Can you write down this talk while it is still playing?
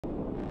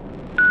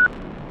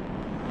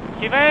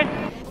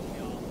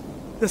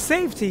The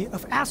safety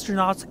of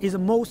astronauts is the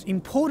most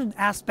important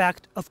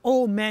aspect of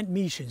all manned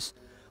missions.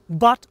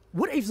 But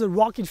what if the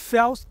rocket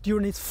fails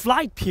during its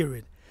flight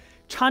period?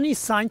 Chinese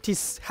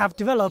scientists have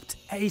developed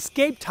an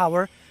escape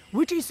tower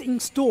which is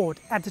installed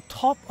at the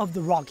top of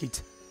the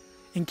rocket.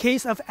 In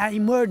case of an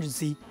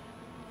emergency,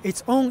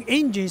 its own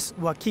engines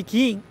will kick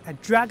in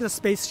and drag the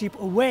spaceship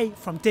away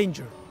from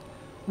danger.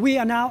 We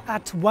are now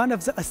at one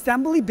of the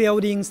assembly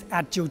buildings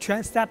at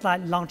Jiuquan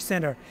Satellite Launch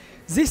Center.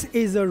 This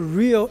is a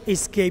real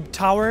escape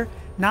tower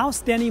now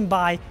standing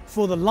by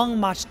for the Long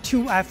March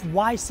 2F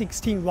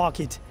Y-16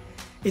 rocket.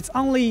 It's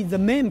only the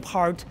main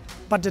part,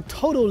 but the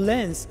total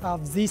length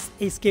of this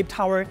escape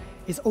tower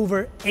is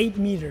over 8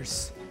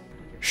 meters.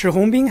 Shi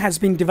Hongbin has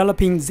been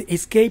developing the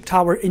escape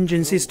tower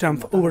engine system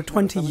for over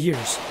 20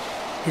 years.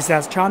 He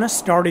says China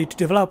started to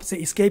develop the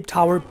escape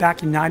tower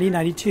back in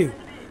 1992.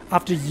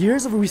 After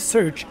years of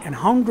research and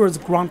hundreds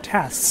of ground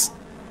tests,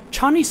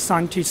 Chinese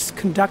scientists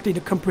conducted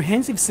a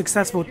comprehensive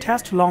successful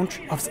test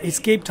launch of the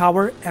escape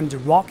tower and the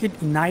rocket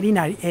in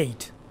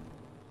 1998.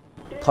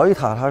 逃逸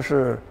塔它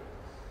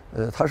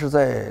是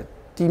在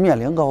地面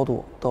零高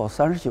度到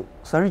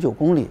39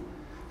公里，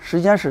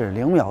时间是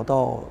0秒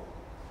到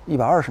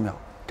120秒，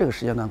这个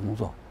时间段工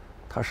作，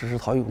它实施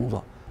逃逸工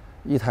作。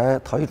一台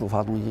逃逸主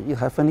发动机，一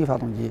台分离发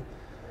动机，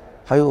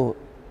还有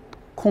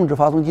控制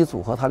发动机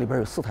组合，它里边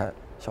有4台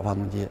小发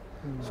动机，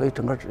所以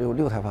整个只有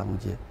6台发动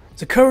机。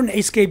 The current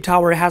escape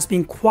tower has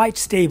been quite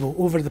stable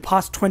over the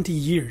past 20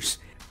 years,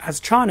 as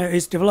China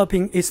is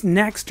developing its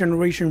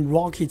next-generation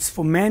rockets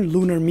for manned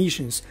lunar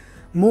missions.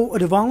 More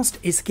advanced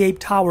escape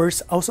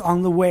towers also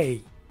on the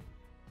way.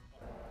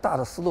 大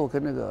的思路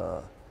跟这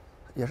个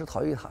也是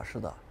逃逸塔似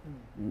的，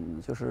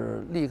就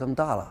是力更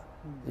大了，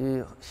因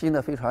为新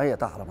的飞船也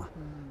大了嘛，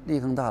力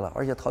更大了，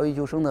而且逃逸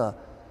救生的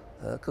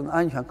更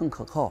安全、更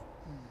可靠，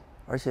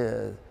而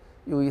且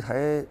有一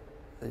台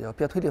要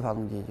变推力发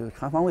动机，就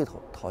全方位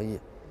逃逸。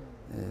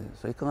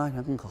 所以更安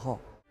全、更可靠。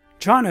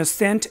 China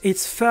sent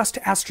its first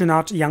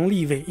astronaut Yang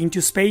Liwei into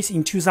space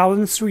in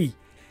 2003,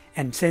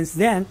 and since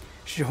then,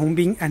 Shi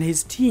Hongbin and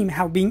his team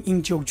have been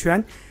in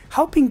Jiuquan,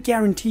 helping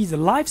guarantee the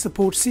life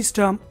support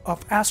system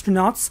of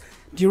astronauts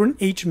during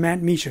each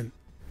manned mission.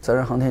 责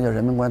任航天叫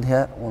人命关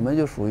天，我们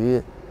就属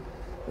于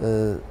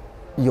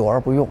有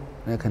而不用，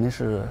那肯定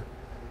是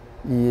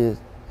以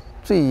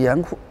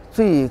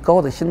最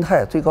高的心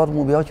态、最高的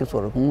目标去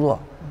做这工作。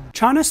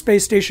 China's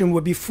space station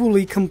will be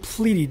fully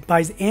completed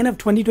by the end of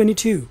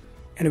 2022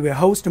 and will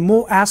host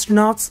more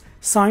astronauts,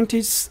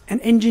 scientists,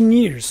 and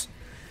engineers.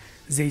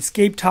 The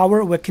escape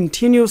tower will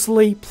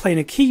continuously play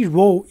a key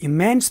role in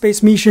manned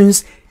space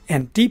missions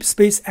and deep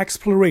space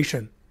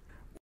exploration.